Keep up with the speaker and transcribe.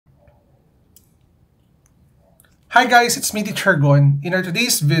Hi guys, it's me Teacher Gon. In our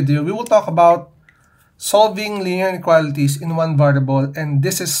today's video, we will talk about solving linear inequalities in one variable, and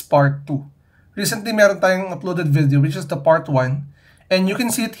this is part 2. Recently, meron tayong uploaded video which is the part 1, and you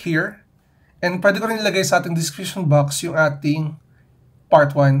can see it here. And pwede ko rin ilagay sa ating description box yung ating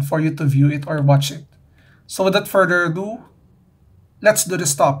part 1 for you to view it or watch it. So without further ado, let's do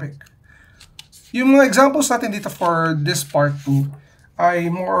this topic. Yung mga examples natin dito for this part 2 ay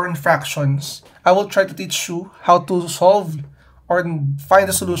more on fractions. I will try to teach you how to solve or find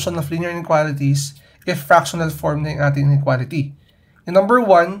the solution of linear inequalities if fractional form na yung ating inequality. In number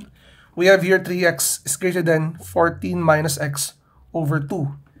 1, we have here 3x is greater than 14 minus x over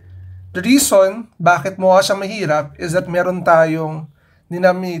 2. The reason bakit mukha siya mahirap is that meron tayong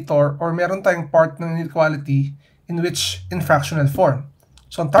denominator or meron tayong part ng inequality in fractional form.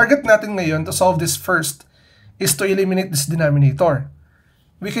 So, ang target natin ngayon to solve this first is to eliminate this denominator.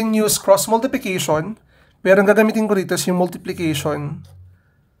 We can use cross multiplication, pero ang gagamitin ko rito is yung multiplication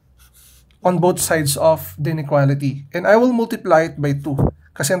on both sides of the inequality. And I will multiply it by 2.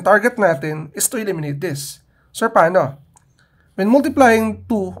 Kasi ang target natin is to eliminate this. So, paano? When multiplying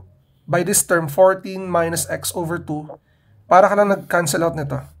 2 by this term, 14 minus x over 2, para ka lang nag-cancel out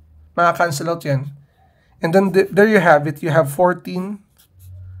nito. Maka-cancel out yan. And then there you have it. You have 14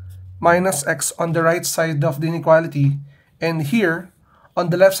 minus x on the right side of the inequality. And here, on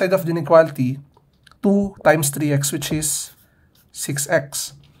the left side of the inequality, 2 times 3x, which is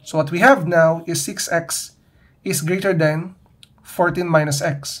 6x. So what we have now is 6x is greater than 14 minus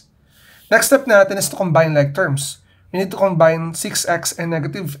x. Next step natin is to combine like terms. We need to combine 6x and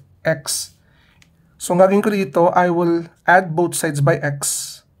negative x. So ang gagawin ko dito, I will add both sides by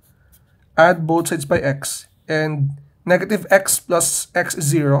x. Add both sides by x. And negative x plus x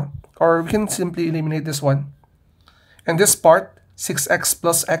is 0. Or we can simply eliminate this one. And this part, 6x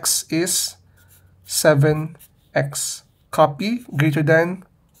plus x is 7x. Copy greater than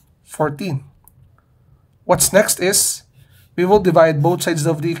 14. What's next is, we will divide both sides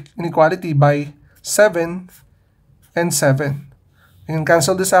of the inequality by 7 and 7. We can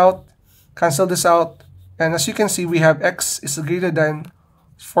cancel this out, and as you can see, we have x is greater than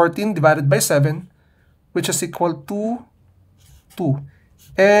 14 divided by 7, which is equal to 2.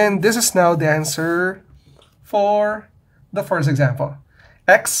 And this is now the answer for the first example.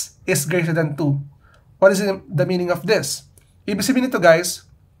 X is greater than 2. What is the meaning of this? Ibig sabihin nito guys,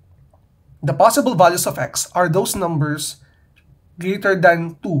 the possible values of x are those numbers greater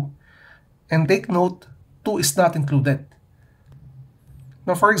than 2. And take note, 2 is not included.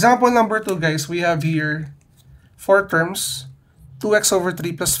 Now for example number 2 guys, we have here 4 terms. 2x over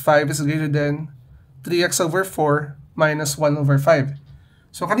 3 plus 5 is greater than 3x over 4 minus 1 over 5.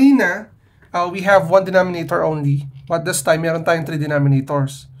 So kanina, we have one denominator only. But this time, meron tayong 3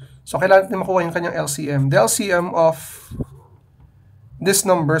 denominators. So, kailangan natin makuha yung kanyang LCM. The LCM of these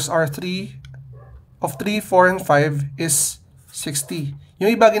numbers are 3, 4, and 5 is 60.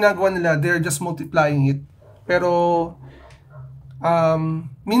 Yung iba ginagawa nila, they're just multiplying it. Pero,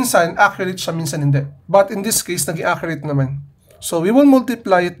 minsan, accurate siya, minsan hindi. But in this case, naging accurate naman. So, we will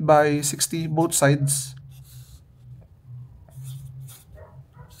multiply it by 60, both sides.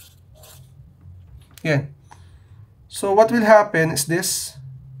 Yan. So what will happen is this.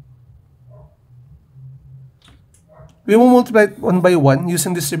 We will multiply it 1 by 1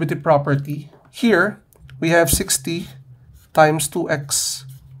 using distributive property. Here, we have 60 times 2x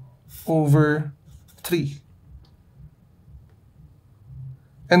over 3.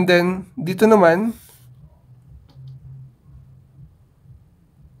 And then, dito naman,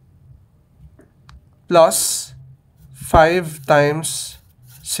 plus 5 times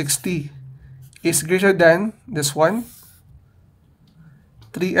 60. Is greater than this one,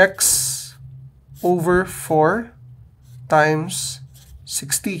 3x over 4 times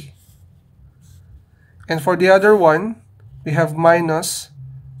 60. And for the other one, we have minus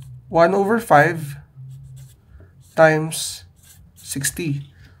 1 over 5 times 60.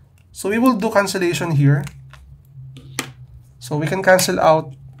 So we will do cancellation here. So we can cancel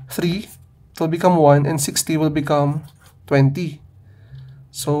out 3, it will become 1, and 60 will become 20.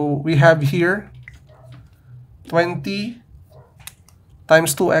 So we have here 20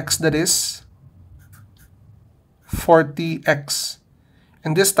 times 2x, that is 40x.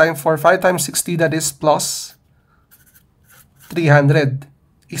 And this time for 5 times 60, that is plus 300.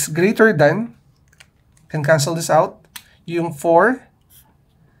 Is greater than, can cancel this out, yung 4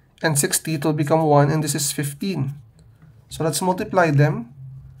 and 60, it will become 1, and this is 15. So let's multiply them.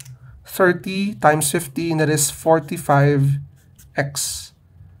 30 times 15, that is 45x.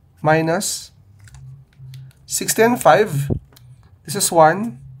 Minus 60 and 5. This is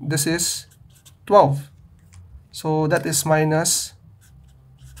 1. This is 12. So that is minus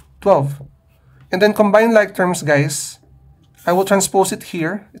 12. And then combine like terms, guys. I will transpose it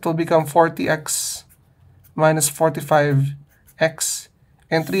here. It will become 40x minus 45x.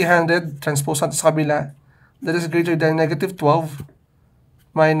 And 300, transpose natin sa kabila. That is greater than negative 12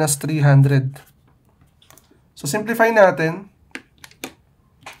 minus 300. So simplify natin.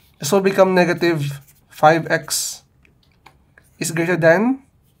 This will become negative 5x is greater than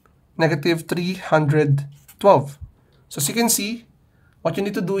negative 312. So as you can see, what you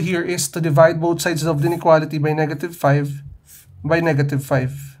need to do here is to divide both sides of the inequality by negative 5 by negative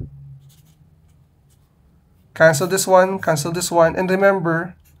 5. Cancel this one, and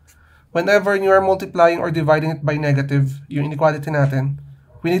remember, whenever you are multiplying or dividing it by negative, yung inequality natin,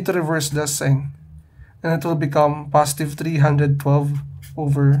 we need to reverse the sign. And it will become positive 312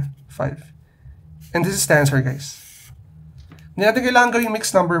 over 5. And this is the answer, guys. Hindi natin kailangan gawing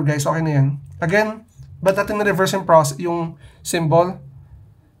mixed number, guys. Okay na yan. Again, ba't natin na-reverse yung symbol?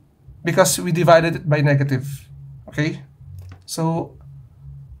 Because we divided it by negative. Okay? So,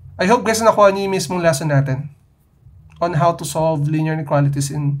 I hope, guys, na nakuha niyo yung mismong lesson natin on how to solve linear inequalities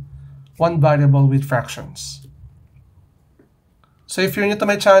in one variable with fractions. So if you're new to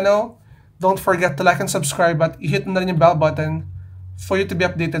my channel, don't forget to like and subscribe at i-hit na rin yung bell button for you to be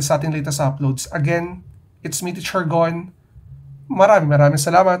updated sa ating latest uploads. Again, it's me, Teacher Gon. Maraming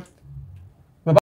salamat.